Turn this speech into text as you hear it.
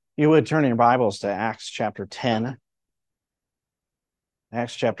You would turn in your Bibles to Acts chapter 10.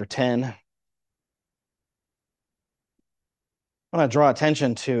 Acts chapter 10. I want to draw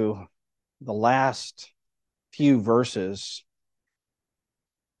attention to the last few verses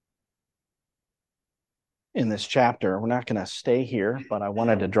in this chapter. We're not going to stay here, but I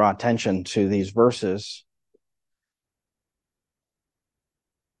wanted to draw attention to these verses.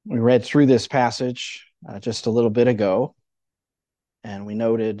 We read through this passage just a little bit ago, and we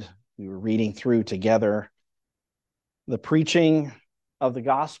noted we were reading through together the preaching of the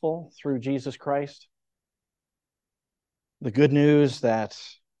gospel through Jesus Christ. The good news that,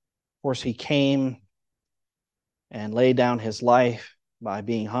 of course, he came and laid down his life by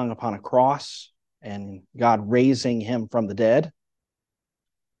being hung upon a cross and God raising him from the dead.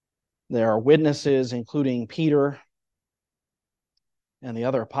 There are witnesses, including Peter and the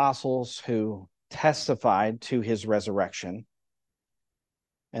other apostles, who testified to his resurrection.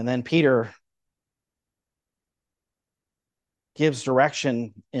 And then Peter gives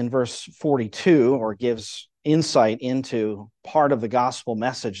direction in verse 42, or gives insight into part of the gospel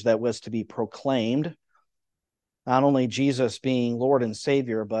message that was to be proclaimed. Not only Jesus being Lord and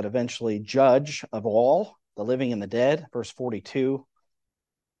Savior, but eventually judge of all, the living and the dead, verse 42.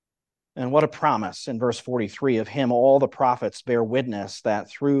 And what a promise in verse 43, of him all the prophets bear witness that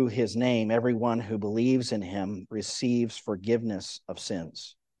through his name everyone who believes in him receives forgiveness of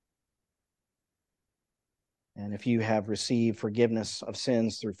sins. And if you have received forgiveness of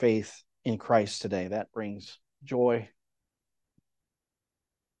sins through faith in Christ today, that brings joy.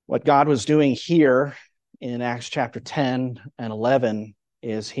 What God was doing here in Acts chapter 10 and 11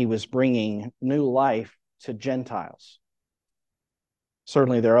 is he was bringing new life to Gentiles.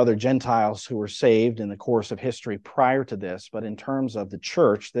 Certainly there are other Gentiles who were saved in the course of history prior to this, but in terms of the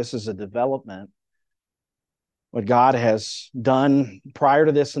church, this is a development. What God has done prior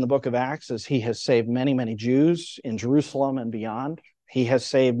to this in the book of Acts is he has saved many, many Jews in Jerusalem and beyond. He has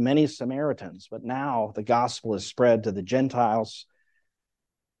saved many Samaritans, but now the gospel is spread to the Gentiles.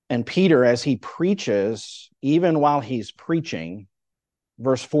 And Peter, as he preaches, even while he's preaching,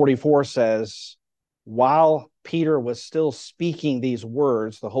 verse 44 says, while Peter was still speaking these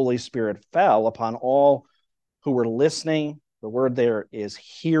words, the Holy Spirit fell upon all who were listening. The word there is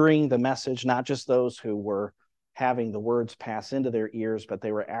hearing the message, not just those who were having the words pass into their ears, but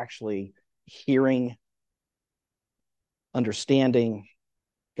they were actually hearing, understanding.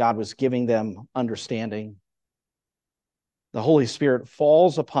 God was giving them understanding. The Holy Spirit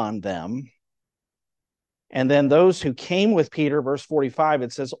falls upon them. And then those who came with Peter, verse 45,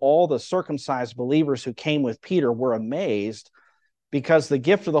 it says, all the circumcised believers who came with Peter were amazed because the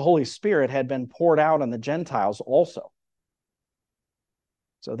gift of the Holy Spirit had been poured out on the Gentiles also.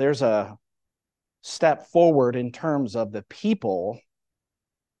 So there's a step forward in terms of the people.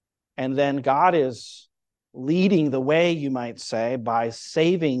 And then God is leading the way, you might say, by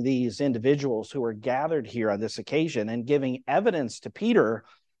saving these individuals who are gathered here on this occasion and giving evidence to Peter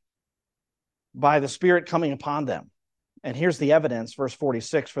by the Spirit coming upon them. And here's the evidence, verse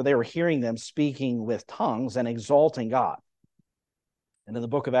 46, for they were hearing them speaking with tongues and exalting God. And in the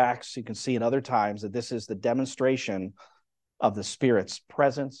book of Acts, you can see at other times that this is the demonstration of the Spirit's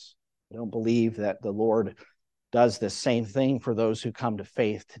presence. I don't believe that the Lord does the same thing for those who come to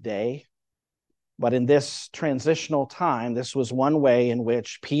faith today. But in this transitional time, this was one way in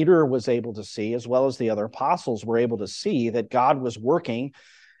which Peter was able to see, as well as the other apostles were able to see, that God was working,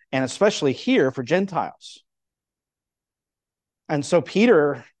 and especially here for Gentiles. And so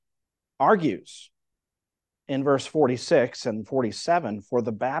Peter argues in verse 46 and 47 for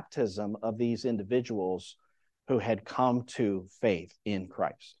the baptism of these individuals who had come to faith in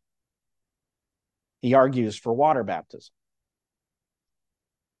Christ. He argues for water baptism.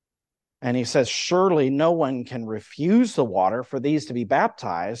 And he says, surely no one can refuse the water for these to be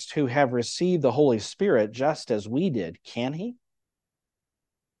baptized who have received the Holy Spirit just as we did, can he?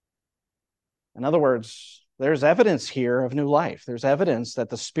 In other words, there's evidence here of new life. There's evidence that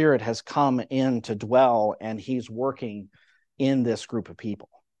the Spirit has come in to dwell and he's working in this group of people.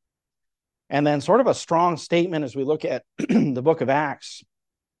 And then sort of a strong statement as we look at the book of Acts.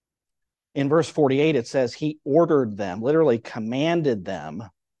 In verse 48, it says he ordered them, literally commanded them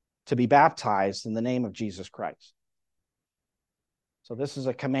to be baptized in the name of Jesus Christ. So this is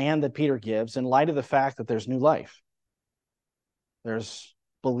a command that Peter gives in light of the fact that there's new life. There's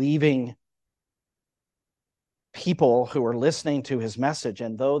believing people who are listening to his message,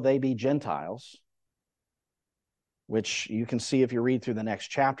 and though they be Gentiles, which you can see if you read through the next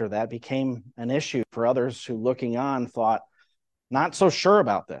chapter, that became an issue for others who, looking on, thought, not so sure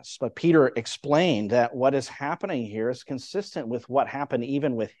about this, but Peter explained that what is happening here is consistent with what happened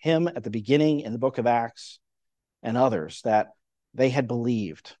even with him at the beginning in the book of Acts and others, that they had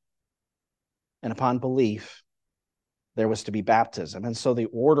believed. And upon belief, there was to be baptism. And so the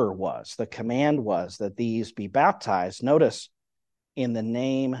order was, the command was that these be baptized, notice, in the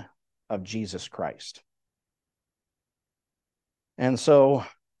name of Jesus Christ. And so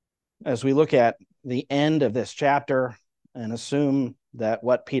as we look at the end of this chapter and assume that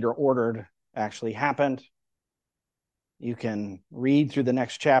what Peter ordered actually happened, you can read through the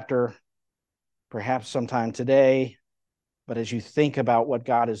next chapter, perhaps sometime today. But as you think about what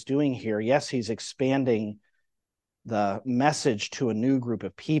God is doing here, yes, he's expanding the message to a new group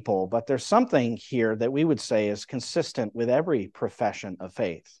of people, but there's something here that we would say is consistent with every profession of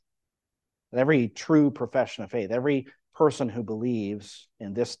faith, every true profession of faith. Every person who believes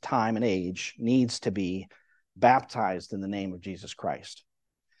in this time and age needs to be baptized in the name of Jesus Christ.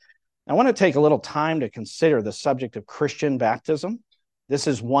 I want to take a little time to consider the subject of Christian baptism. This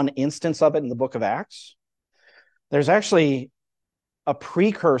is one instance of it in the book of Acts. There's actually a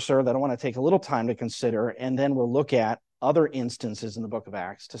precursor that I want to take a little time to consider, and then we'll look at other instances in the book of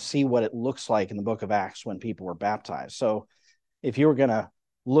Acts to see what it looks like in the book of Acts when people were baptized. So if you were going to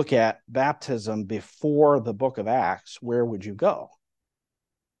look at baptism before the book of Acts, where would you go?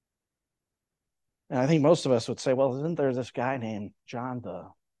 And I think most of us would say, well, isn't there this guy named John the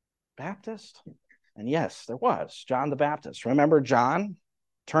Baptist? And yes, there was, John the Baptist. Remember John?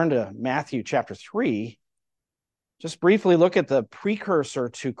 Turn to Matthew chapter 3. Just briefly look at the precursor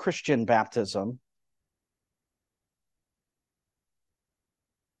to Christian baptism.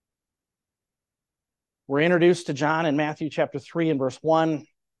 We're introduced to John in Matthew chapter 3 and verse 1.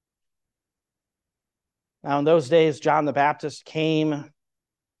 Now, in those days, John the Baptist came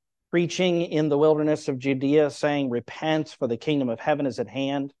preaching in the wilderness of Judea, saying, "Repent, for the kingdom of heaven is at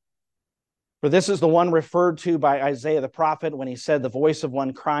hand." For this is the one referred to by Isaiah the prophet when he said, "The voice of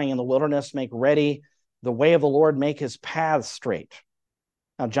one crying in the wilderness, make ready the way of the Lord, make his paths straight."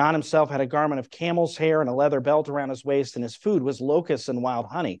 Now, John himself had a garment of camel's hair and a leather belt around his waist, and his food was locusts and wild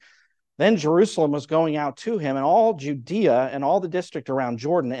honey. Then Jerusalem was going out to him, and all Judea and all the district around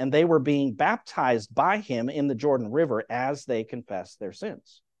Jordan, and they were being baptized by him in the Jordan River as they confessed their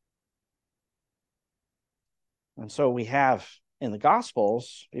sins. And so we have in the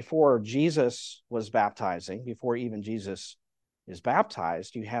Gospels, before Jesus was baptizing, before even Jesus is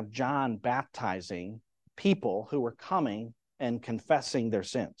baptized, you have John baptizing people who were coming and confessing their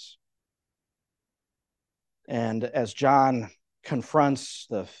sins. And as John confronts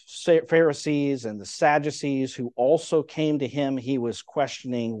the Pharisees and the Sadducees who also came to him, he was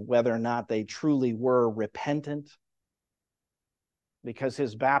questioning whether or not they truly were repentant. Because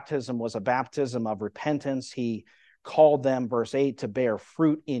his baptism was a baptism of repentance, he called them, verse 8, to bear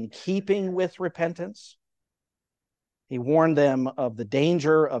fruit in keeping with repentance. He warned them of the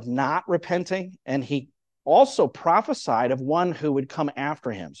danger of not repenting, and he also prophesied of one who would come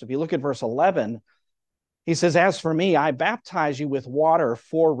after him. So if you look at verse 11, he says, "As for me, I baptize you with water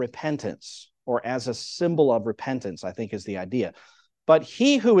for repentance," or as a symbol of repentance, I think is the idea. "But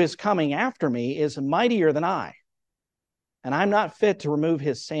he who is coming after me is mightier than I, and I'm not fit to remove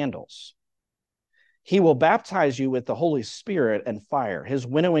his sandals. He will baptize you with the Holy Spirit and fire. His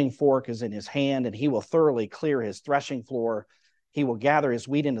winnowing fork is in his hand, and he will thoroughly clear his threshing floor. He will gather his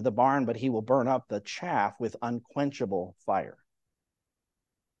wheat into the barn, but he will burn up the chaff with unquenchable fire."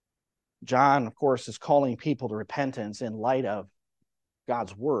 John, of course, is calling people to repentance in light of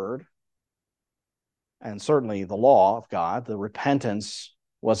God's word, and certainly the law of God. The repentance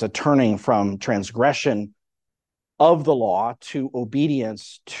was a turning from transgression of the law to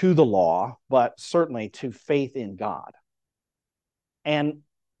obedience to the law, but certainly to faith in God. And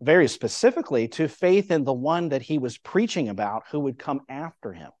very specifically to faith in the one that he was preaching about who would come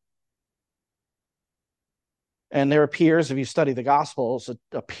after him. And there appears, if you study the Gospels,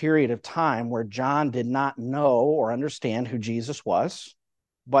 a period of time where John did not know or understand who Jesus was,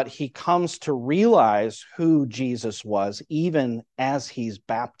 but he comes to realize who Jesus was even as he's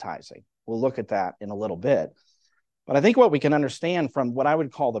baptizing. We'll look at that in a little bit. But I think what we can understand from what I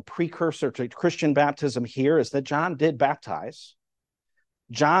would call the precursor to Christian baptism here is that John did baptize.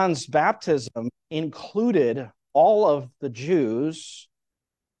 John's baptism included all of the Jews,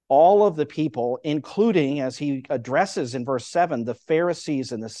 all of the people, including, as he addresses in verse 7, the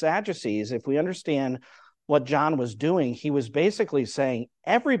Pharisees and the Sadducees. If we understand what John was doing, he was basically saying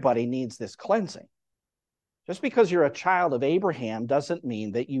everybody needs this cleansing. Just because you're a child of Abraham doesn't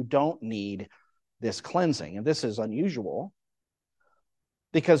mean that you don't need this cleansing. And this is unusual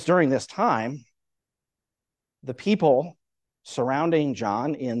because during this time, the people surrounding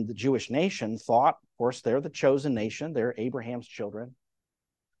John in the Jewish nation thought, of course, they're the chosen nation, they're Abraham's children.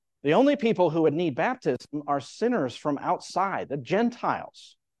 The only people who would need baptism are sinners from outside, the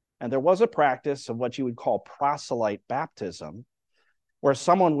Gentiles. And there was a practice of what you would call proselyte baptism, where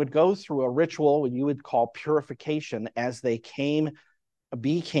someone would go through a ritual what you would call purification as they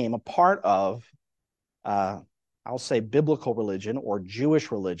became a part of, I'll say, biblical religion or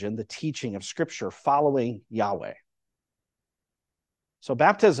Jewish religion, the teaching of Scripture following Yahweh. So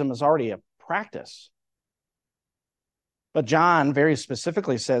baptism is already a practice. But John very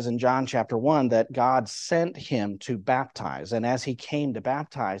specifically says in John chapter 1 that God sent him to baptize. And as he came to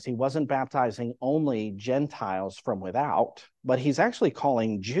baptize, he wasn't baptizing only Gentiles from without, but he's actually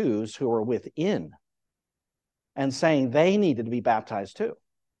calling Jews who are within and saying they needed to be baptized too.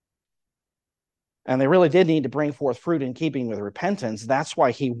 And they really did need to bring forth fruit in keeping with repentance. That's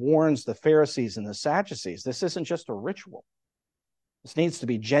why he warns the Pharisees and the Sadducees. This isn't just a ritual. This needs to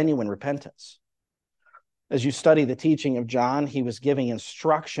be genuine repentance. As you study the teaching of John, he was giving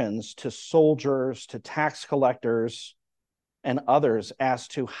instructions to soldiers, to tax collectors, and others as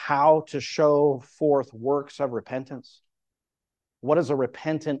to how to show forth works of repentance. What does a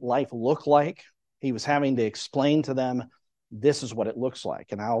repentant life look like? He was having to explain to them, this is what it looks like.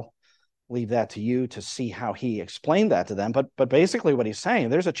 And I'll leave that to you to see how he explained that to them. But basically what he's saying,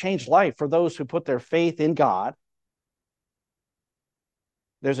 there's a changed life for those who put their faith in God.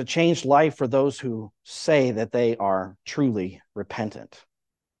 There's a changed life for those who say that they are truly repentant.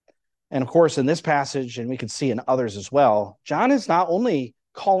 And of course, in this passage, and we can see in others as well, John is not only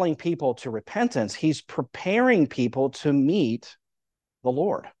calling people to repentance, he's preparing people to meet the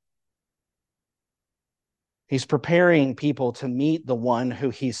Lord. He's preparing people to meet the one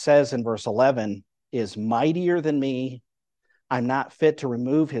who he says in verse 11 is mightier than me. I'm not fit to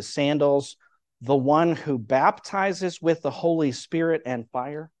remove his sandals. The one who baptizes with the Holy Spirit and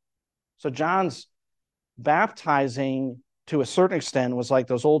fire. So John's baptizing, to a certain extent, was like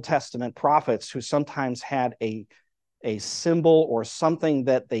those Old Testament prophets who sometimes had a symbol or something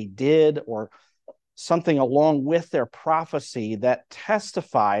that they did or something along with their prophecy that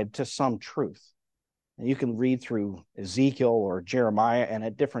testified to some truth. And you can read through Ezekiel or Jeremiah, and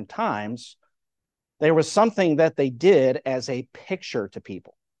at different times, there was something that they did as a picture to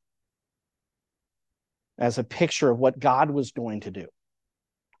people, as a picture of what God was going to do.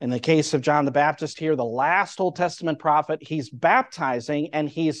 In the case of John the Baptist here, the last Old Testament prophet, he's baptizing and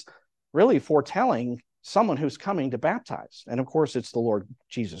he's really foretelling someone who's coming to baptize. And of course, it's the Lord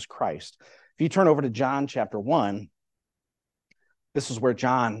Jesus Christ. If you turn over to John chapter 1, this is where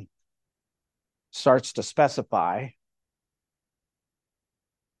John starts to specify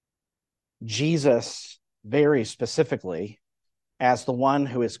Jesus very specifically as the one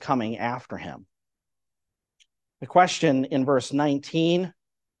who is coming after him. The question in verse 19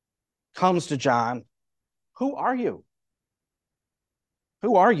 comes to John, who are you?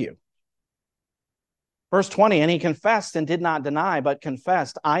 Who are you? Verse 20, and he confessed and did not deny, but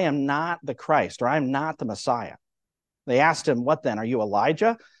confessed, I am not the Christ, or I am not the Messiah. They asked him, what then? Are you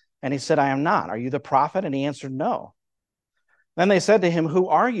Elijah? And he said, I am not. Are you the prophet? And he answered, no. Then they said to him, who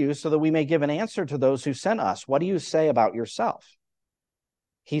are you, so that we may give an answer to those who sent us? What do you say about yourself?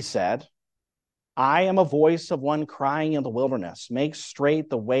 He said, I am a voice of one crying in the wilderness, make straight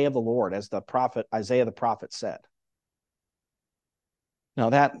the way of the Lord, as the prophet Isaiah the prophet said.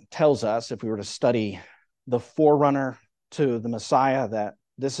 Now that tells us, if we were to study the forerunner to the Messiah, that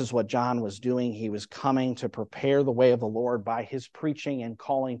this is what John was doing. He was coming to prepare the way of the Lord by his preaching and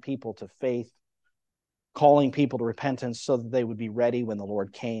calling people to faith, calling people to repentance so that they would be ready when the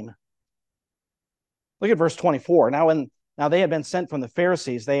Lord came. Look at verse 24. Now they had been sent from the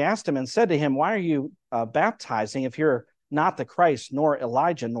Pharisees. They asked him and said to him, why are you baptizing if you're not the Christ, nor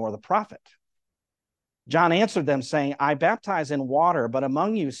Elijah, nor the prophet? John answered them, saying, I baptize in water, but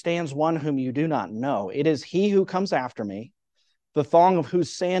among you stands one whom you do not know. It is he who comes after me, the thong of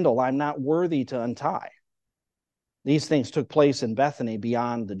whose sandal I'm not worthy to untie. These things took place in Bethany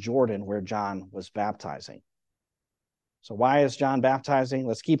beyond the Jordan where John was baptizing. So why is John baptizing?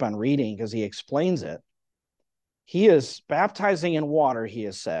 Let's keep on reading because he explains it. He is baptizing in water, he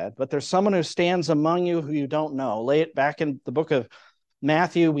has said, but there's someone who stands among you who you don't know. Back in the book of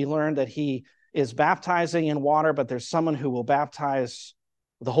Matthew, we learned that he is baptizing in water, but there's someone who will baptize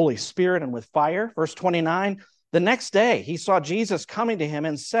with the Holy Spirit and with fire. Verse 29, the next day he saw Jesus coming to him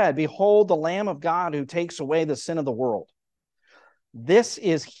and said, behold, the Lamb of God who takes away the sin of the world. This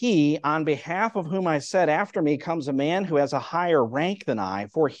is he on behalf of whom I said, after me comes a man who has a higher rank than I,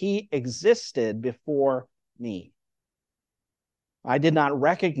 for he existed before me. I did not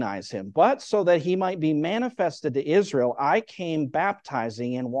recognize him, but so that he might be manifested to Israel, I came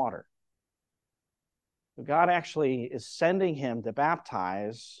baptizing in water. So God actually is sending him to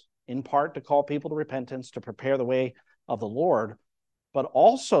baptize, in part to call people to repentance, to prepare the way of the Lord, but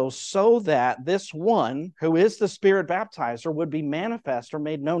also so that this one who is the Spirit baptizer would be manifest or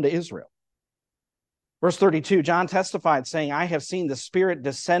made known to Israel. Verse 32, John testified, saying, I have seen the Spirit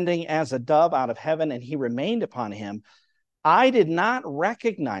descending as a dove out of heaven, and he remained upon him. I did not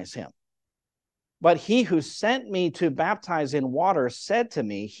recognize him, but he who sent me to baptize in water said to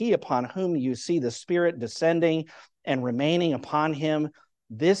me, he upon whom you see the Spirit descending and remaining upon him,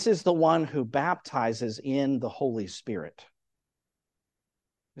 this is the one who baptizes in the Holy Spirit.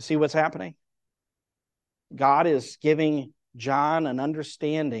 You see what's happening? God is giving John an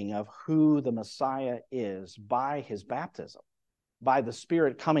understanding of who the Messiah is by his baptism, by the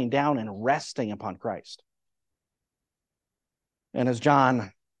Spirit coming down and resting upon Christ. And as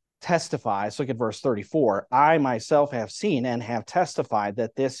John testifies, look at verse 34, I myself have seen and have testified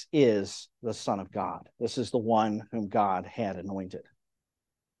that this is the Son of God. This is the one whom God had anointed.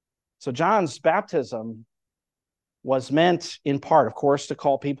 So John's baptism was meant in part, of course, to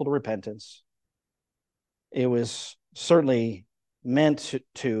call people to repentance. It was certainly meant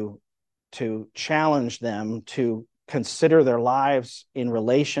to challenge them to consider their lives in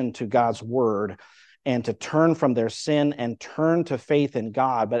relation to God's word and to turn from their sin and turn to faith in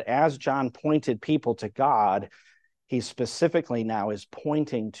God. But as John pointed people to God, he specifically now is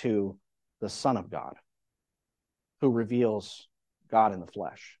pointing to the Son of God, who reveals God in the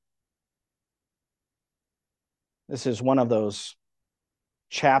flesh. This is one of those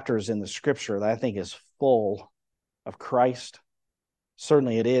chapters in the scripture that I think is full of Christ.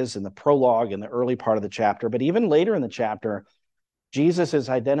 Certainly it is in the prologue in the early part of the chapter, but even later in the chapter, Jesus is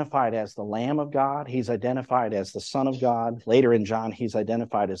identified as the Lamb of God. He's identified as the Son of God. Later in John, he's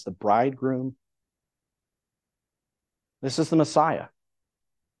identified as the bridegroom. This is the Messiah.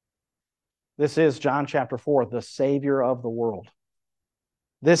 This is, John chapter 4, the Savior of the world.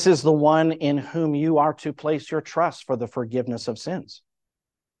 This is the one in whom you are to place your trust for the forgiveness of sins.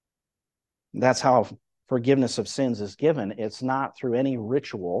 That's how forgiveness of sins is given. It's not through any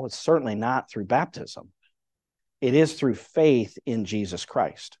ritual. It's certainly not through baptism. It is through faith in Jesus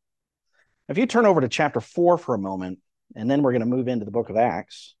Christ. If you turn over to chapter 4 for a moment, and then we're going to move into the book of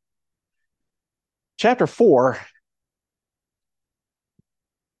Acts. Chapter 4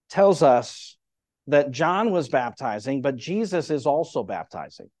 tells us that John was baptizing, but Jesus is also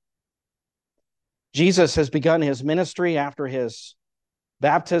baptizing. Jesus has begun his ministry after his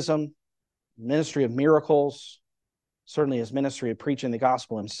baptism, ministry of miracles, certainly his ministry of preaching the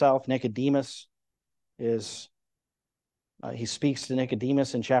gospel himself. Nicodemus is... he speaks to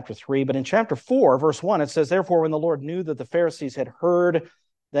Nicodemus in chapter 3. But in chapter 4, verse 1, it says, Therefore, when the Lord knew that the Pharisees had heard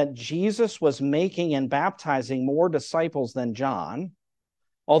that Jesus was making and baptizing more disciples than John,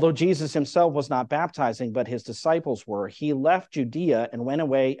 although Jesus himself was not baptizing, but his disciples were, he left Judea and went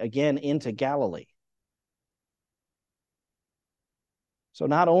away again into Galilee. So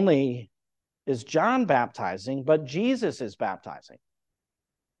not only is John baptizing, but Jesus is baptizing.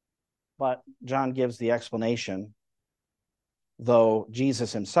 But John gives the explanation, though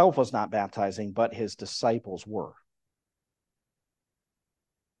Jesus himself was not baptizing, but his disciples were.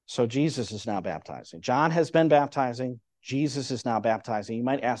 So Jesus is now baptizing. John has been baptizing. Jesus is now baptizing. You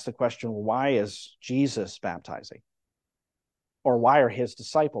might ask the question, well, why is Jesus baptizing? Or why are his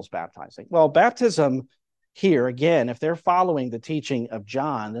disciples baptizing? Well, baptism here, again, if they're following the teaching of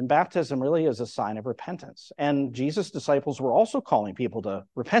John, then baptism really is a sign of repentance. And Jesus' disciples were also calling people to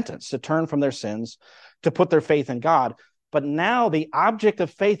repentance, to turn from their sins, to put their faith in God. But now the object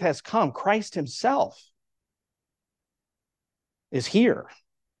of faith has come. Christ himself is here.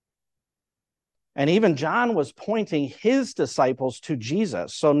 And even John was pointing his disciples to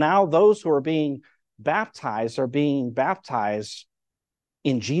Jesus. So now those who are being baptized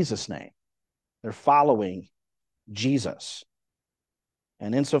in Jesus' name. They're following Jesus.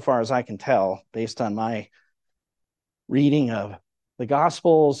 And insofar as I can tell, based on my reading of the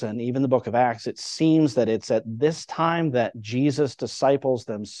Gospels and even the book of Acts, it seems that it's at this time that Jesus' disciples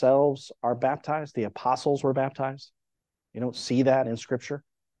themselves are baptized. The apostles were baptized. You don't see that in Scripture.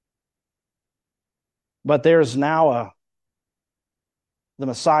 But there's now the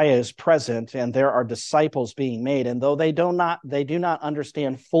Messiah is present, and there are disciples being made. And though they do not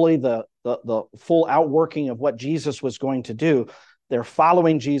understand fully the full outworking of what Jesus was going to do, they're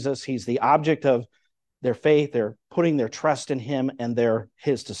following Jesus. He's the object of their faith. They're putting their trust in him, and they're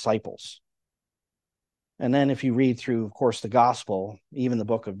his disciples. And then if you read through, of course, the gospel, even the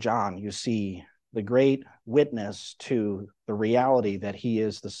book of John, you see the great witness to the reality that he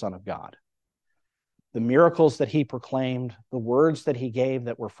is the Son of God. The miracles that he proclaimed, the words that he gave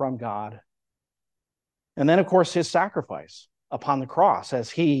that were from God, and then, of course, his sacrifice upon the cross as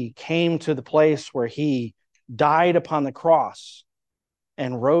he came to the place where he died upon the cross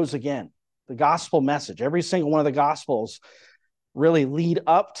and rose again. The gospel message, every single one of the gospels really lead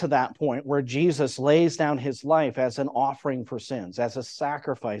up to that point where Jesus lays down his life as an offering for sins, as a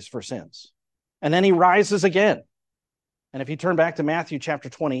sacrifice for sins. And then he rises again. And if you turn back to Matthew chapter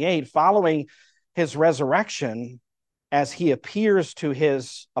 28, following his resurrection, as he appears to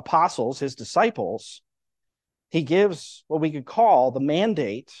his apostles, his disciples, he gives what we could call the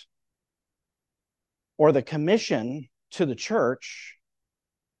mandate or the commission to the church.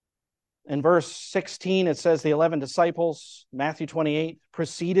 In verse 16, it says, the 11 disciples, Matthew 28,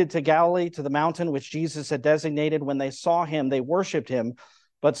 proceeded to Galilee, to the mountain which Jesus had designated. When they saw him, they worshipped him,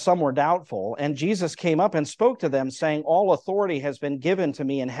 but some were doubtful. And Jesus came up and spoke to them, saying, all authority has been given to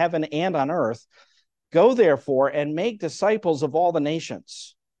me in heaven and on earth. Go therefore and make disciples of all the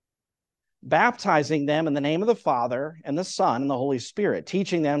nations, baptizing them in the name of the Father and the Son and the Holy Spirit,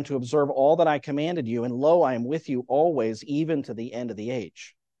 teaching them to observe all that I commanded you. And lo, I am with you always, even to the end of the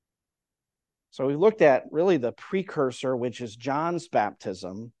age. So we looked at really the precursor, which is John's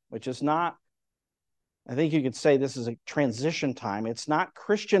baptism, which is not, I think you could say this is a transition time. It's not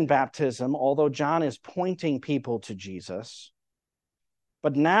Christian baptism, although John is pointing people to Jesus.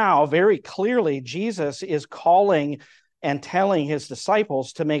 But now, very clearly, Jesus is calling and telling his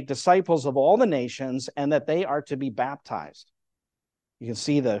disciples to make disciples of all the nations and that they are to be baptized. You can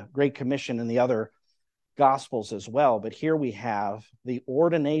see the Great Commission in the other Gospels as well. But here we have the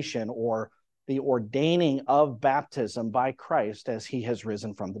ordination or the ordaining of baptism by Christ as he has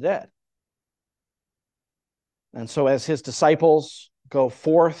risen from the dead. And so as his disciples go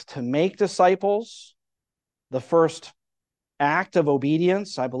forth to make disciples, the first act of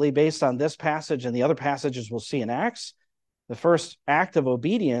obedience, I believe based on this passage and the other passages we'll see in Acts, the first act of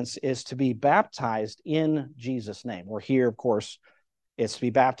obedience is to be baptized in Jesus' name. Or here, of course, it's to be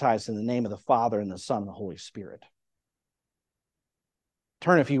baptized in the name of the Father and the Son and the Holy Spirit.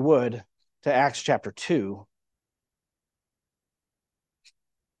 Turn, if you would, to Acts chapter 2.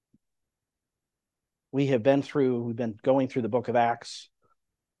 We've been going through the book of Acts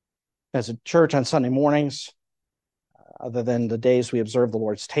as a church on Sunday mornings, other than the days we observe the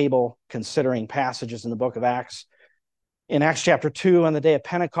Lord's table, considering passages in the book of Acts. In Acts chapter 2, on the day of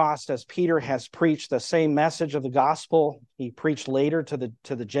Pentecost, as Peter has preached the same message of the gospel, he preached later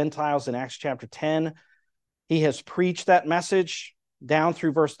to the Gentiles in Acts chapter 10. He has preached that message down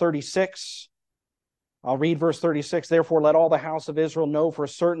through verse 36. I'll read verse 36. Therefore, let all the house of Israel know for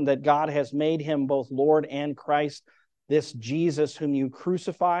certain that God has made him both Lord and Christ, this Jesus whom you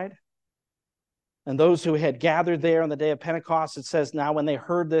crucified. And those who had gathered there on the day of Pentecost, it says, now when they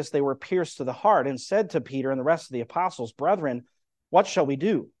heard this, they were pierced to the heart and said to Peter and the rest of the apostles, brethren, what shall we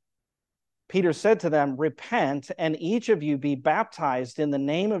do? Peter said to them, repent, and each of you be baptized in the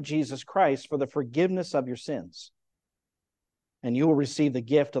name of Jesus Christ for the forgiveness of your sins. And you will receive the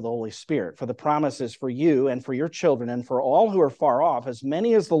gift of the Holy Spirit. For the promise is for you and for your children and for all who are far off, as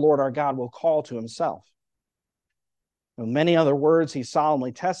many as the Lord our God will call to himself. With many other words, he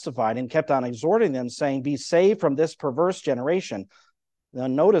solemnly testified and kept on exhorting them, saying, be saved from this perverse generation. Now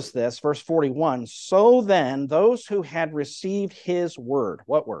notice this, verse 41. So then those who had received his word,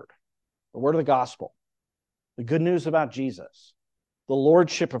 what word? The word of the gospel, the good news about Jesus, the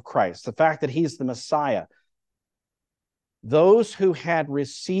lordship of Christ, the fact that he's the Messiah. Those who had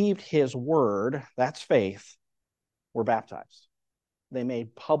received his word, that's faith, were baptized. They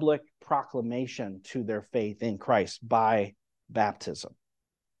made public proclamation to their faith in Christ by baptism.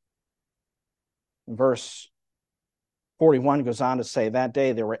 Verse 41 goes on to say, that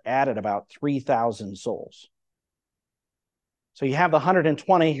day there were added about 3,000 souls. So you have the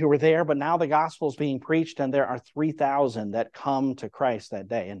 120 who were there, but now the gospel is being preached, and there are 3,000 that come to Christ that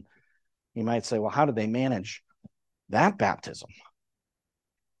day. And you might say, well, how did they manage that baptism?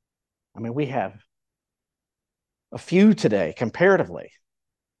 I mean, we have a few today comparatively,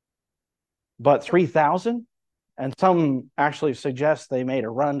 but 3,000? And some actually suggest they made a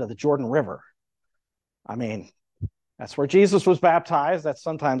run to the Jordan River. I mean, that's where Jesus was baptized. That's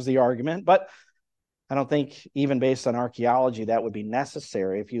sometimes the argument, but I don't think even based on archaeology that would be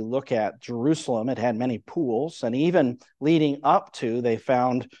necessary. If you look at Jerusalem, it had many pools, and even leading up to, they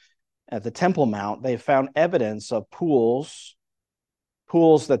found at the Temple Mount, they found evidence of pools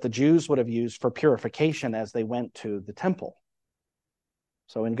that the Jews would have used for purification as they went to the temple.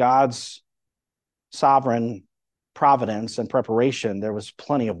 So in God's sovereign providence and preparation, there was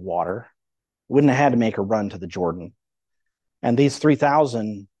plenty of water. wouldn't have had to make a run to the Jordan. And these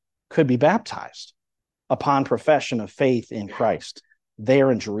 3,000 could be baptized upon profession of faith in Christ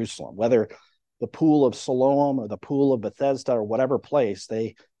there in Jerusalem, whether the pool of Siloam or the pool of Bethesda or whatever place,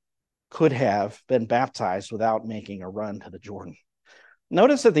 they could have been baptized without making a run to the Jordan.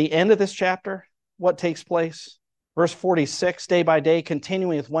 Notice at the end of this chapter, what takes place? Verse 46, day by day,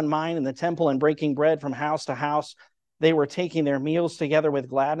 continuing with one mind in the temple and breaking bread from house to house, they were taking their meals together with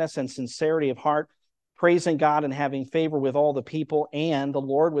gladness and sincerity of heart, praising God and having favor with all the people, and the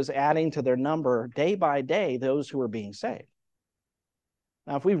Lord was adding to their number day by day those who were being saved.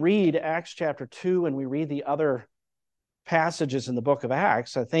 Now, if we read Acts chapter 2 and we read the other passages in the book of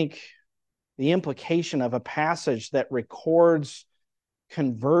Acts, I think the implication of a passage that records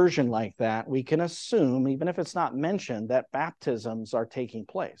conversion like that, we can assume, even if it's not mentioned, that baptisms are taking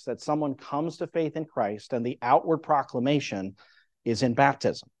place, that someone comes to faith in Christ and the outward proclamation is in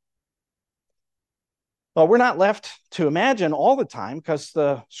baptism. Well, we're not left to imagine all the time because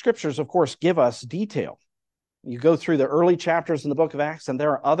the scriptures, of course, give us detail. You go through the early chapters in the book of Acts, and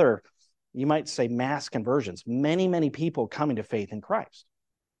there are other, you might say, mass conversions, many, many people coming to faith in Christ.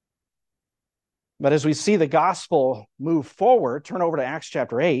 But as we see the gospel move forward, turn over to Acts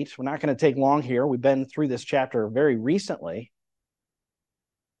chapter 8. We're not going to take long here. We've been through this chapter very recently.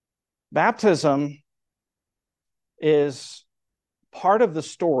 Baptism is part of the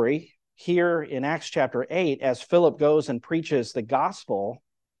story here in Acts chapter 8 as Philip goes and preaches the gospel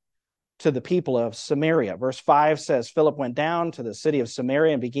to the people of Samaria. Verse 5 says, Philip went down to the city of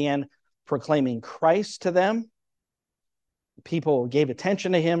Samaria and began proclaiming Christ to them. People gave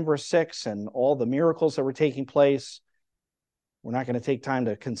attention to him, verse 6, and all the miracles that were taking place. We're not going to take time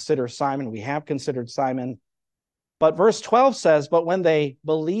to consider Simon. We have considered Simon. But verse 12 says, but when they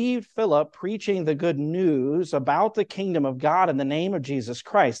believed Philip preaching the good news about the kingdom of God in the name of Jesus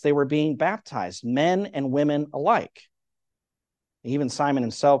Christ, they were being baptized, men and women alike. Even Simon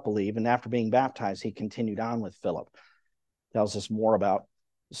himself believed, and after being baptized, he continued on with Philip. Tells us more about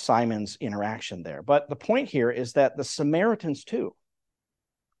Simon's interaction there. But the point here is that the Samaritans too.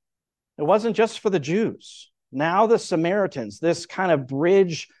 It wasn't just for the Jews. Now the Samaritans, this kind of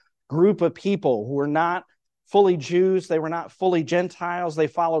bridge group of people who were not fully Jews, they were not fully Gentiles, they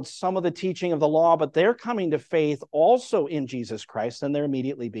followed some of the teaching of the law, but they're coming to faith also in Jesus Christ, and they're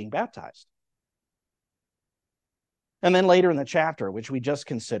immediately being baptized. And then later in the chapter, which we just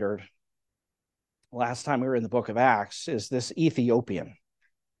considered last time we were in the book of Acts, is this Ethiopian.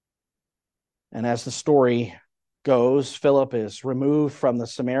 And as the story goes, Philip is removed from the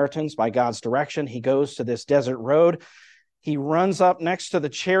Samaritans by God's direction. He goes to this desert road. He runs up next to the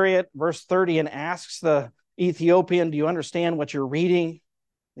chariot, verse 30, and asks the Ethiopian, do you understand what you're reading?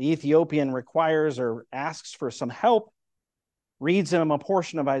 The Ethiopian requires or asks for some help, reads him a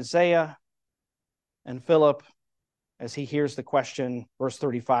portion of Isaiah, and Philip, as he hears the question, verse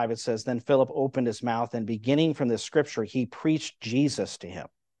 35, it says, then Philip opened his mouth, and beginning from this scripture, he preached Jesus to him.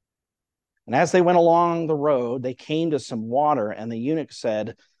 And as they went along the road, they came to some water, and the eunuch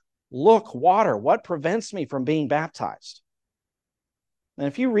said, look, water, what prevents me from being baptized? And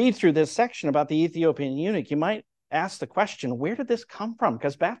if you read through this section about the Ethiopian eunuch, you might ask the question, where did this come from?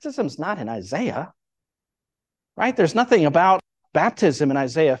 Because baptism's not in Isaiah, right? There's nothing about baptism in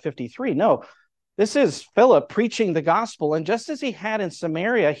Isaiah 53. No, this is Philip preaching the gospel. And just as he had in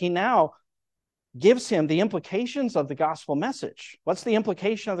Samaria, he now gives him the implications of the gospel message. What's the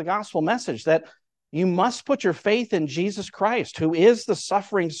implication of the gospel message? That you must put your faith in Jesus Christ, who is the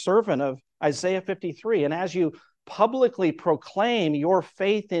suffering servant of Isaiah 53. And as you publicly proclaim your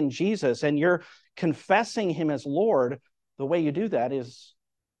faith in Jesus and you're confessing him as Lord, the way you do that is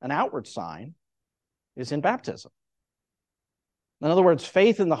an outward sign, is in baptism. In other words,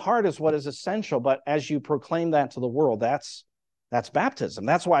 faith in the heart is what is essential, but as you proclaim that to the world, that's baptism.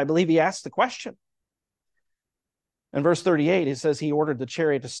 That's why I believe he asked the question. In verse 38, it says he ordered the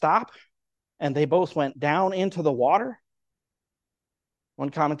chariot to stop, and they both went down into the water. One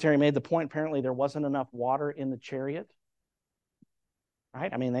commentary made the point, apparently there wasn't enough water in the chariot.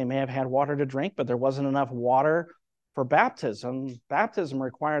 Right? I mean, they may have had water to drink, but there wasn't enough water for baptism. Baptism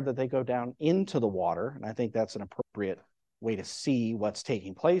required that they go down into the water, and I think that's an appropriate way to see what's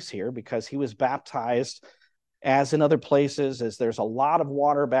taking place here, because he was baptized as in other places, as there's a lot of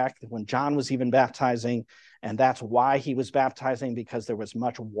water back when John was even baptizing, and that's why he was baptizing, because there was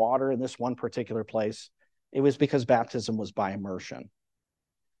much water in this one particular place. It was because baptism was by immersion.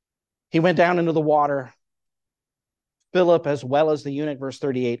 He went down into the water, Philip as well as the eunuch, verse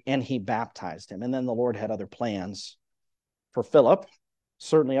 38, and he baptized him. And then the Lord had other plans for Philip,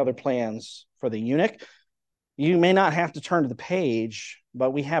 certainly other plans for the eunuch. You may not have to turn to the page,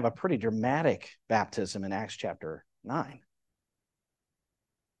 but we have a pretty dramatic baptism in Acts chapter 9.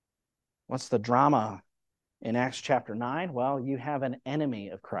 What's the drama in Acts chapter 9? Well, you have an enemy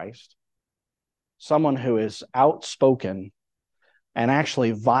of Christ, someone who is outspoken and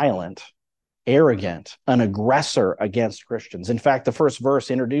actually violent, arrogant, an aggressor against Christians. In fact, the first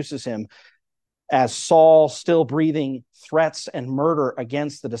verse introduces him as Saul, still breathing threats and murder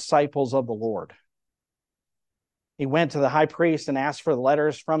against the disciples of the Lord. He went to the high priest and asked for the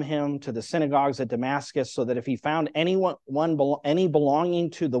letters from him to the synagogues at Damascus, so that if he found any belonging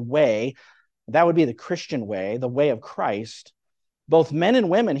to the way, that would be the Christian way, the way of Christ, both men and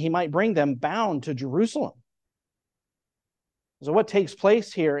women, he might bring them bound to Jerusalem. So what takes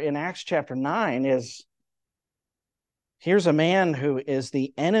place here in Acts chapter 9 is, here's a man who is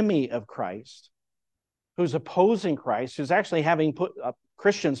the enemy of Christ, who's opposing Christ, who's actually having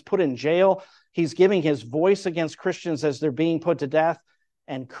Christians put in jail. He's giving his voice against Christians as they're being put to death.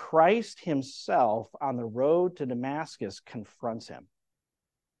 And Christ himself on the road to Damascus confronts him.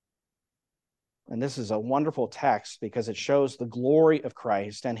 And this is a wonderful text because it shows the glory of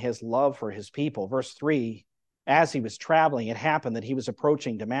Christ and his love for his people. Verse 3, as he was traveling, it happened that he was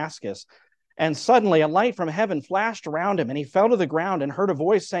approaching Damascus. And suddenly a light from heaven flashed around him, and he fell to the ground and heard a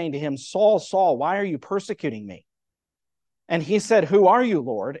voice saying to him, Saul, Saul, why are you persecuting me? And he said, who are you,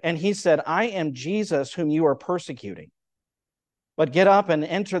 Lord? And he said, I am Jesus whom you are persecuting. But get up and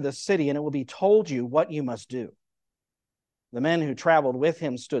enter the city, and it will be told you what you must do. The men who traveled with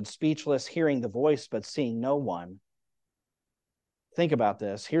him stood speechless, hearing the voice, but seeing no one. Think about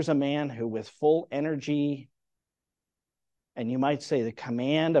this. Here's a man who, with full energy, and you might say the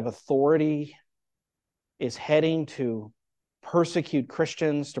command of authority, is heading to persecute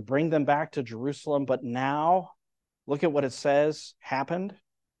Christians, to bring them back to Jerusalem. But now, look at what it says happened.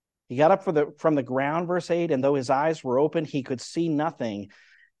 He got up from the ground, verse 8, and though his eyes were open, he could see nothing.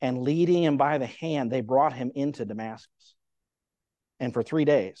 And leading him by the hand, they brought him into Damascus. And for 3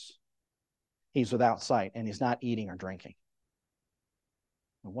 days, he's without sight, and he's not eating or drinking.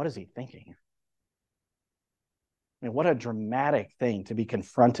 And what is he thinking? I mean, what a dramatic thing to be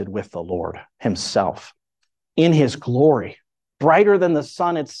confronted with the Lord himself in his glory, brighter than the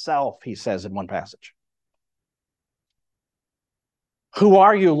sun itself, he says in one passage. Who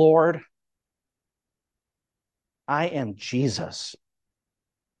are you, Lord? I am Jesus.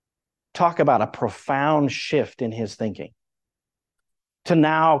 Talk about a profound shift in his thinking. To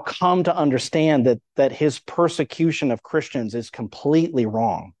now come to understand that his persecution of Christians is completely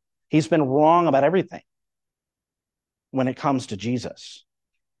wrong. He's been wrong about everything when it comes to Jesus.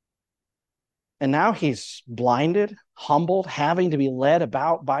 And now he's blinded, humbled, having to be led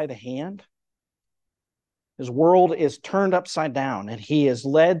about by the hand. His world is turned upside down, and he is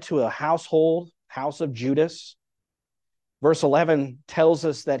led to a house of Judas. Verse 11 tells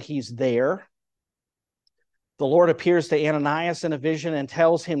us that he's there. The Lord appears to Ananias in a vision and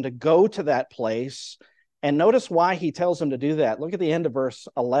tells him to go to that place. And notice why he tells him to do that. Look at the end of verse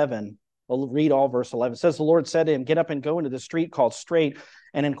 11. We'll read all verse 11. It says, the Lord said to him, get up and go into the street called Straight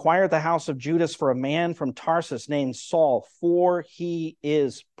and inquire at the house of Judas for a man from Tarsus named Saul, for he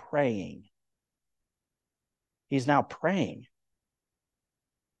is praying. He's now praying.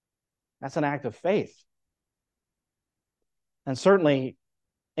 That's an act of faith. And certainly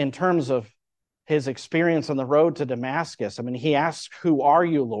in terms of his experience on the road to Damascus, I mean, he asks, who are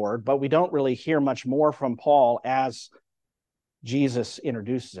you, Lord? But we don't really hear much more from Paul as Jesus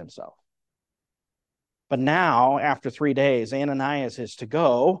introduces himself. But now, after 3 days, Ananias is to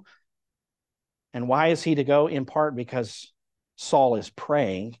go. And why is he to go? In part because Saul is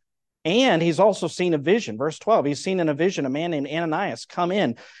praying. And he's also seen a vision. Verse 12, he's seen in a vision a man named Ananias come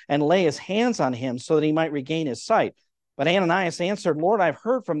in and lay his hands on him so that he might regain his sight. But Ananias answered, Lord, I've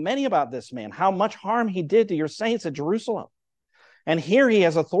heard from many about this man, how much harm he did to your saints at Jerusalem. And here he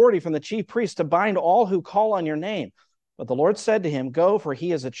has authority from the chief priest to bind all who call on your name. But the Lord said to him, go, for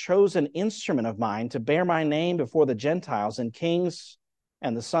he is a chosen instrument of mine to bear my name before the Gentiles and kings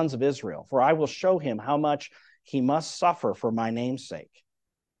and the sons of Israel. For I will show him how much he must suffer for my name's sake.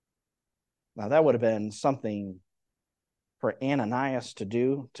 Now that would have been something for Ananias to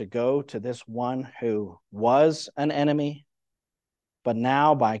do, to go to this one who was an enemy, but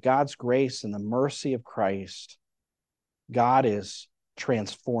now by God's grace and the mercy of Christ, God is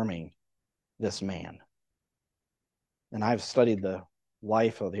transforming this man. And I've studied the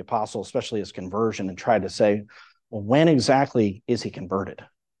life of the apostle, especially his conversion, and tried to say, well, when exactly is he converted?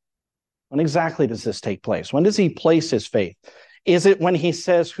 When exactly does this take place? When does he place his faith? Is it when he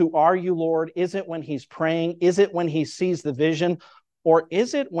says, who are you, Lord? Is it when he's praying? Is it when he sees the vision? Or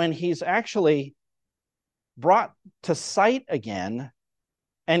is it when he's actually brought to sight again,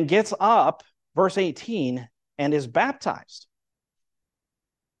 and gets up, verse 18, and is baptized.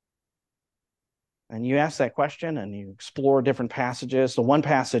 And you ask that question and you explore different passages. The one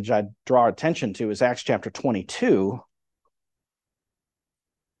passage I draw attention to is Acts chapter 22.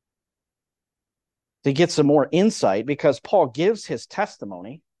 To get some more insight, because Paul gives his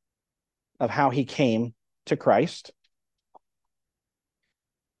testimony of how he came to Christ.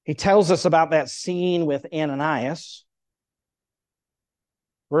 He tells us about that scene with Ananias.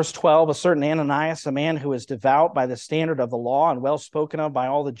 Verse 12, a certain Ananias, a man who is devout by the standard of the law and well spoken of by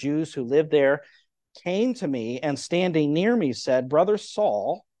all the Jews who lived there, came to me and standing near me said, Brother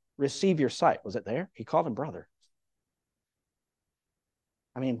Saul, receive your sight. Was it there? He called him brother.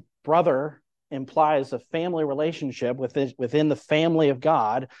 I mean, brother implies a family relationship within the family of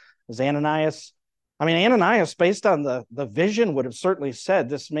God. As Ananias, based on the vision, would have certainly said,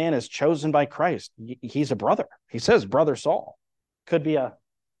 this man is chosen by Christ. He's a brother. He says, Brother Saul. Could be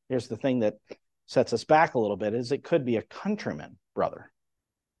here's the thing that sets us back a little bit, is it could be a countryman brother.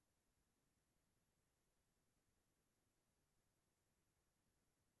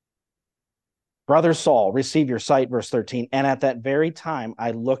 Brother Saul, receive your sight, verse 13. And at that very time,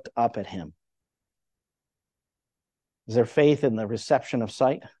 I looked up at him. Is there faith in the reception of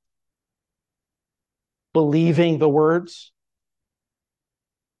sight? Believing the words?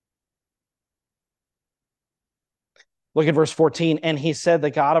 Look at verse 14. And he said,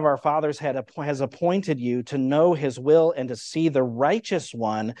 the God of our fathers has appointed you to know his will and to see the righteous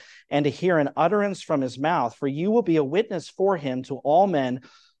one and to hear an utterance from his mouth. For you will be a witness for him to all men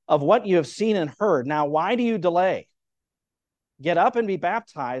of what you have seen and heard. Now, why do you delay? Get up and be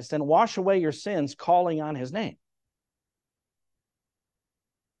baptized and wash away your sins, calling on his name.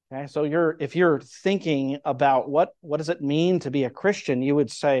 Okay, so if you're thinking about what does it mean to be a Christian, you would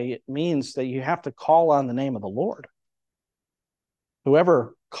say it means that you have to call on the name of the Lord.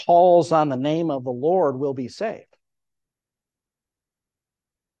 Whoever calls on the name of the Lord will be saved.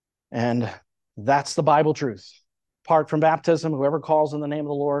 And that's the Bible truth. Apart from baptism, whoever calls on the name of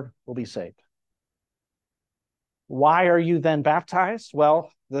the Lord will be saved. Why are you then baptized?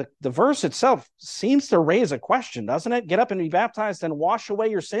 Well, the verse itself seems to raise a question, doesn't it? Get up and be baptized and wash away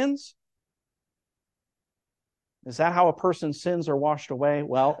your sins. Is that how a person's sins are washed away?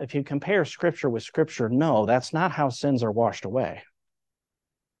 Well, if you compare Scripture with Scripture, no, that's not how sins are washed away.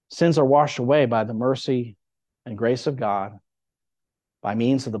 Sins are washed away by the mercy and grace of God by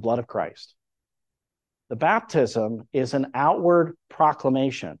means of the blood of Christ. The baptism is an outward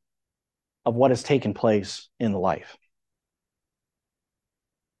proclamation of what has taken place in the life.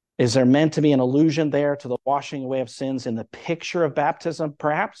 Is there meant to be an allusion there to the washing away of sins in the picture of baptism?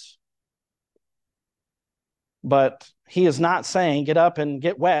 Perhaps. But he is not saying, get up and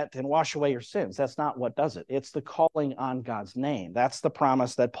get wet and wash away your sins. That's not what does it. It's the calling on God's name. That's the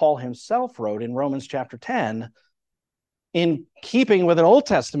promise that Paul himself wrote in Romans chapter 10, in keeping with an Old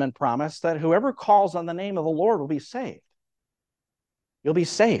Testament promise that whoever calls on the name of the Lord will be saved. You'll be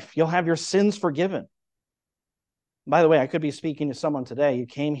safe. You'll have your sins forgiven. By the way, I could be speaking to someone today. You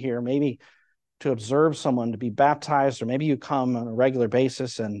came here maybe to observe someone to be baptized, or maybe you come on a regular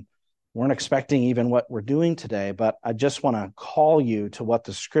basis and weren't expecting even what we're doing today, but I just want to call you to what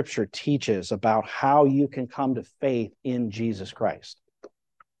the Scripture teaches about how you can come to faith in Jesus Christ.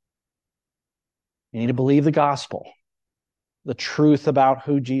 You need to believe the gospel, the truth about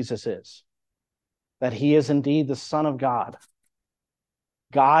who Jesus is, that he is indeed the Son of God,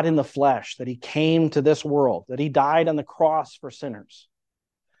 God in the flesh, that he came to this world, that he died on the cross for sinners,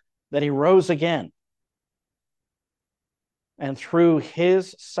 that he rose again. And through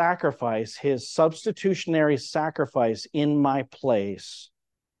his sacrifice, his substitutionary sacrifice in my place,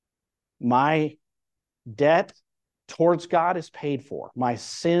 my debt towards God is paid for. My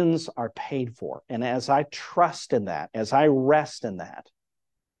sins are paid for. And as I trust in that, as I rest in that,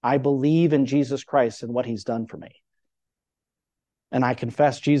 I believe in Jesus Christ and what he's done for me. And I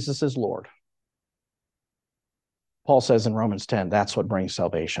confess Jesus is Lord. Paul says in Romans 10, that's what brings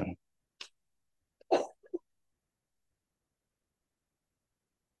salvation.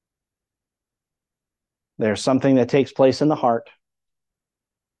 There's something that takes place in the heart.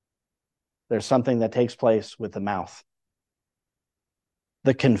 There's something that takes place with the mouth.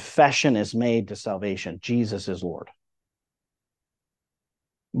 The confession is made to salvation. Jesus is Lord.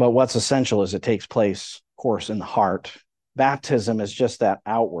 But what's essential is it takes place, of course, in the heart. Baptism is just that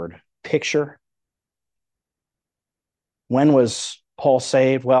outward picture. When was Paul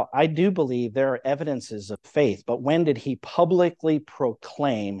saved? Well, I do believe there are evidences of faith, but when did he publicly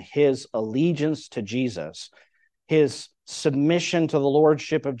proclaim his allegiance to Jesus, his submission to the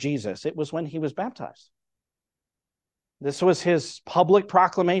lordship of Jesus? It was when he was baptized. This was his public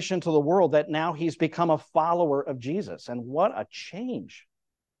proclamation to the world that now he's become a follower of Jesus. And what a change.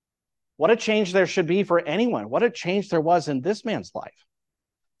 What a change there should be for anyone. What a change there was in this man's life.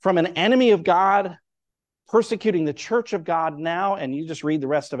 From an enemy of God, persecuting the church of God now, and you just read the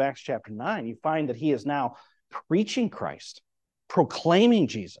rest of Acts chapter 9, you find that he is now preaching Christ, proclaiming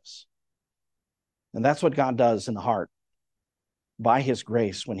Jesus. And that's what God does in the heart by his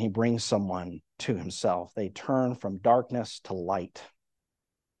grace when he brings someone to himself. They turn from darkness to light.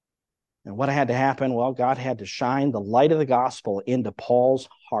 And what had to happen? Well, God had to shine the light of the gospel into Paul's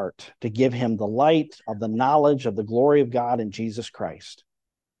heart to give him the light of the knowledge of the glory of God in Jesus Christ.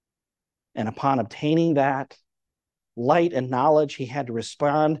 And upon obtaining that light and knowledge, he had to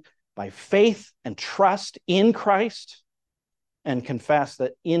respond by faith and trust in Christ and confess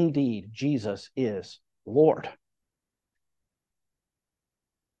that indeed Jesus is Lord.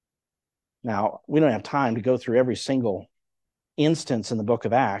 Now, we don't have time to go through every single instance in the book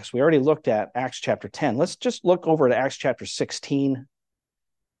of Acts. We already looked at Acts chapter 10. Let's just look over to Acts chapter 16.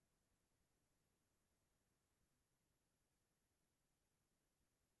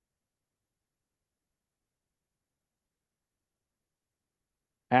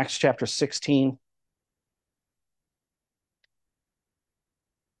 Acts chapter 16.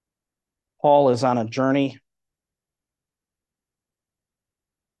 Paul is on a journey,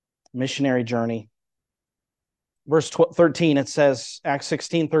 missionary journey. Verse 13, it says, Acts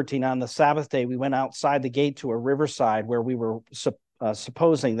 16:13, on the Sabbath day, we went outside the gate to a riverside where we were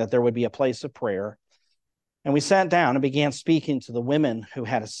supposing that there would be a place of prayer. And we sat down and began speaking to the women who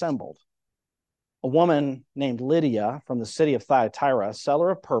had assembled. A woman named Lydia from the city of Thyatira, a seller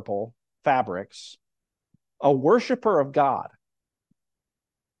of purple fabrics, a worshiper of God.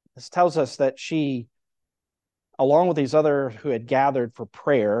 This tells us that she, along with these other who had gathered for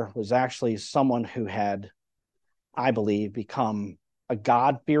prayer, was actually someone who had, I believe, become a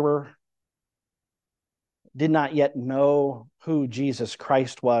God-fearer, did not yet know who Jesus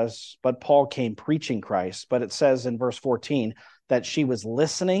Christ was, but Paul came preaching Christ. But it says in verse 14 that she was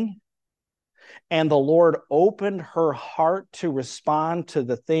listening, and the Lord opened her heart to respond to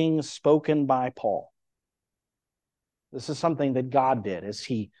the things spoken by Paul. This is something that God did, as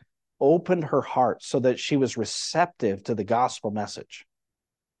he opened her heart so that she was receptive to the gospel message.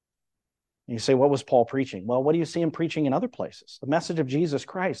 And you say, what was Paul preaching? Well, what do you see him preaching in other places? The message of Jesus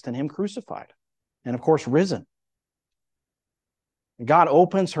Christ and him crucified, and of course, risen. God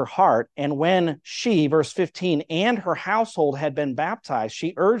opens her heart, and when she, verse 15, and her household had been baptized,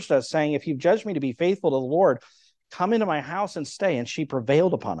 she urged us, saying, if you've judged me to be faithful to the Lord, come into my house and stay. And she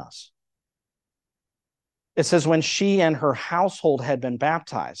prevailed upon us. It says, when she and her household had been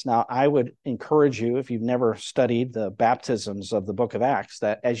baptized. Now, I would encourage you, if you've never studied the baptisms of the book of Acts,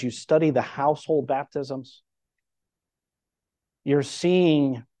 that as you study the household baptisms, you're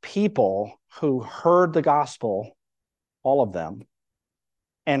seeing people who heard the gospel, all of them,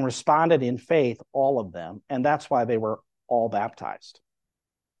 and responded in faith, all of them. And that's why they were all baptized.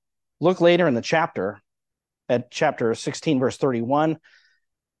 Look later in the chapter, at chapter 16, verse 31.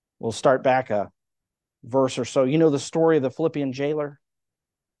 We'll start back a verse or so. You know the story of the Philippian jailer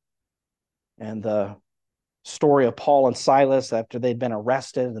and the story of Paul and Silas after they'd been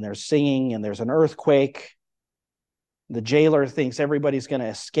arrested, and they're singing, and there's an earthquake. The jailer thinks everybody's going to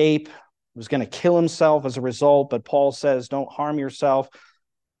escape, was going to kill himself as a result, but Paul says, don't harm yourself.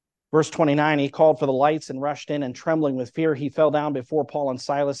 Verse 29, he called for the lights and rushed in, and trembling with fear, he fell down before Paul and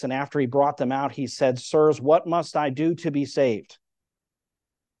Silas. And after he brought them out, he said, sirs, what must I do to be saved?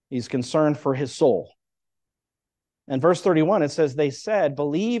 He's concerned for his soul. And verse 31, it says, they said,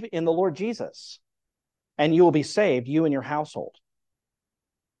 believe in the Lord Jesus, and you will be saved, you and your household.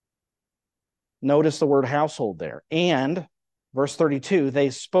 Notice the word household there. And verse 32, they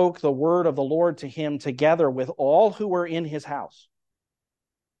spoke the word of the Lord to him together with all who were in his house.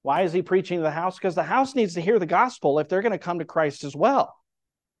 Why is he preaching to the house? Because the house needs to hear the gospel if they're going to come to Christ as well.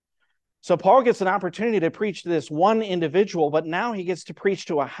 So Paul gets an opportunity to preach to this one individual, but now he gets to preach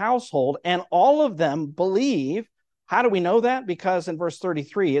to a household, and all of them believe. How do we know that? Because in verse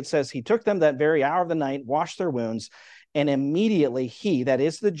 33, it says, he took them that very hour of the night, washed their wounds, and immediately he, that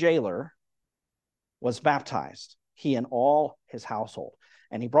is the jailer, was baptized, he and all his household.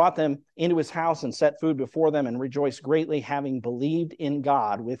 And he brought them into his house and set food before them and rejoiced greatly, having believed in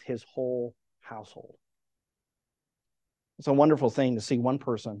God with his whole household. It's a wonderful thing to see one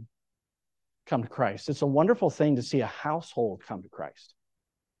person come to Christ. It's a wonderful thing to see a household come to Christ.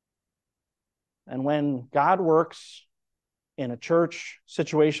 And when God works in a church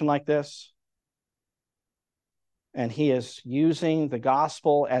situation like this, and he is using the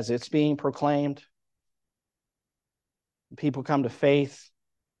gospel as it's being proclaimed, People come to faith,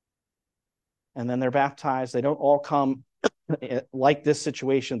 and then they're baptized. They don't all come like this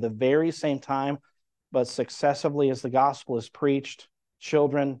situation at the very same time, but successively as the gospel is preached,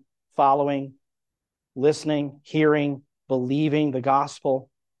 children following, listening, hearing, believing the gospel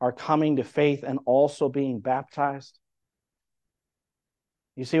are coming to faith and also being baptized.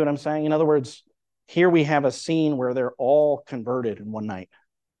 You see what I'm saying? In other words, here we have a scene where they're all converted in one night.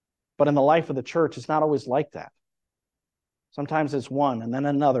 But in the life of the church, it's not always like that. Sometimes it's one and then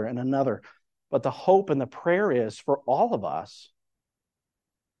another and another. But the hope and the prayer is for all of us,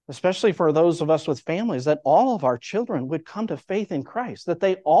 especially for those of us with families, that all of our children would come to faith in Christ, that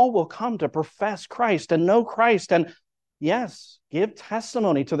they all will come to profess Christ and know Christ and, yes, give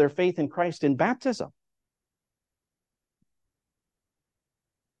testimony to their faith in Christ in baptism.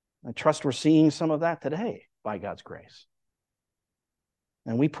 I trust we're seeing some of that today by God's grace.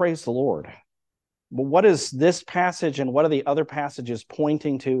 And we praise the Lord. But what is this passage and what are the other passages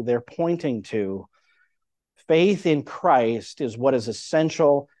pointing to? They're pointing to faith in Christ is what is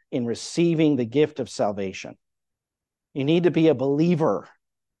essential in receiving the gift of salvation. You need to be a believer.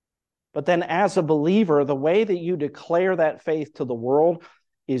 But then as a believer, the way that you declare that faith to the world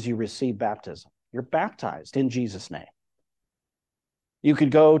is you receive baptism. You're baptized in Jesus' name. You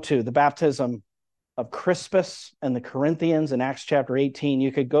could go to the baptism of Crispus and the Corinthians in Acts chapter 18.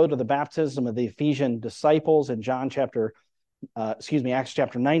 You could go to the baptism of the Ephesian disciples in Acts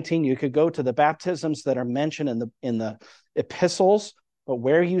chapter 19. You could go to the baptisms that are mentioned in the epistles. But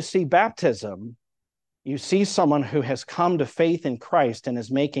where you see baptism, you see someone who has come to faith in Christ and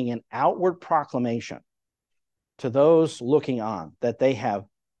is making an outward proclamation to those looking on that they have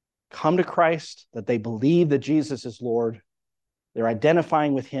come to Christ, that they believe that Jesus is Lord. They're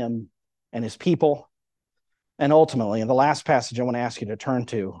identifying with him and his people. And ultimately, and the last passage I want to ask you to turn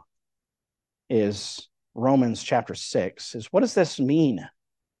to is Romans chapter 6. Is what does this mean?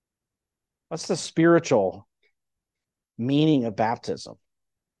 What's the spiritual meaning of baptism?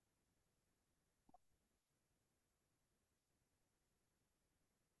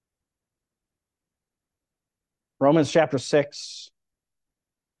 Romans chapter 6.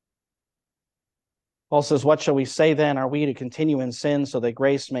 Paul says, what shall we say then? Are we to continue in sin so that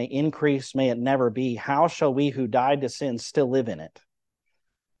grace may increase? May it never be. How shall we who died to sin still live in it?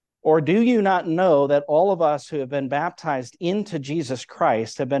 Or do you not know that all of us who have been baptized into Jesus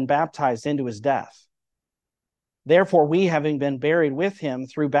Christ have been baptized into his death? Therefore, we, having been buried with him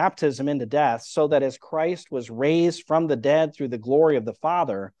through baptism into death, so that as Christ was raised from the dead through the glory of the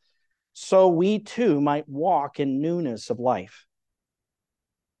Father, so we too might walk in newness of life.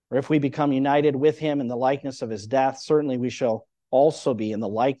 Or if we become united with him in the likeness of his death, certainly we shall also be in the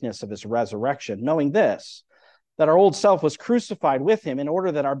likeness of his resurrection, knowing this, that our old self was crucified with him in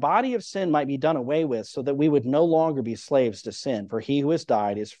order that our body of sin might be done away with, so that we would no longer be slaves to sin, for he who has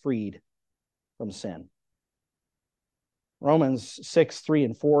died is freed from sin. Romans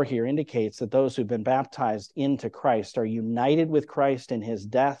 6:3-4 here indicates that those who've been baptized into Christ are united with Christ in his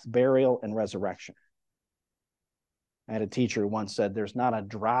death, burial, and resurrection. I had a teacher who once said, there's not a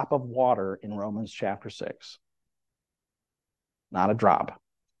drop of water in Romans chapter 6. Not a drop.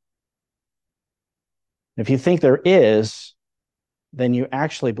 If you think there is, then you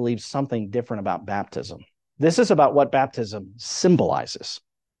actually believe something different about baptism. This is about what baptism symbolizes.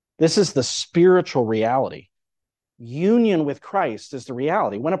 This is the spiritual reality. Union with Christ is the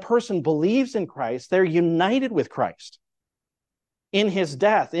reality. When a person believes in Christ, they're united with Christ in his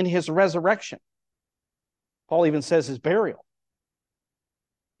death, in his resurrection. Paul even says his burial.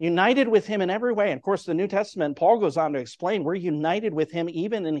 United with him in every way. And of course, the New Testament, Paul goes on to explain we're united with him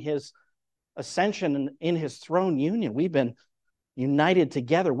even in his ascension and in his throne union. We've been united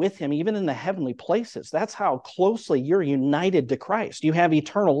together with him even in the heavenly places. That's how closely you're united to Christ. You have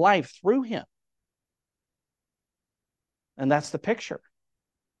eternal life through him. And that's the picture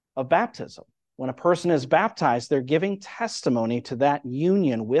of baptism. When a person is baptized, they're giving testimony to that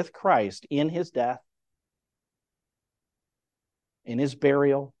union with Christ in his death, in his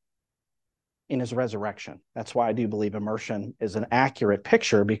burial, in his resurrection. That's why I do believe immersion is an accurate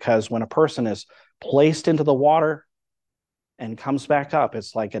picture, because when a person is placed into the water and comes back up,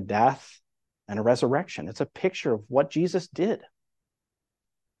 it's like a death and a resurrection. It's a picture of what Jesus did.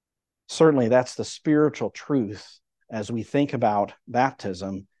 Certainly, that's the spiritual truth as we think about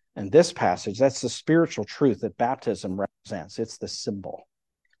baptism. And this passage, that's the spiritual truth that baptism represents. It's the symbol.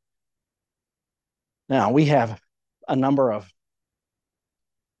 Now, we have a number of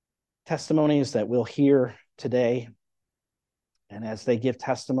testimonies that we'll hear today. And as they give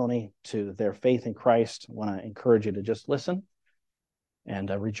testimony to their faith in Christ, I want to encourage you to just listen and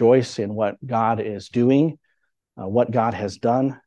rejoice in what God is doing. what God has done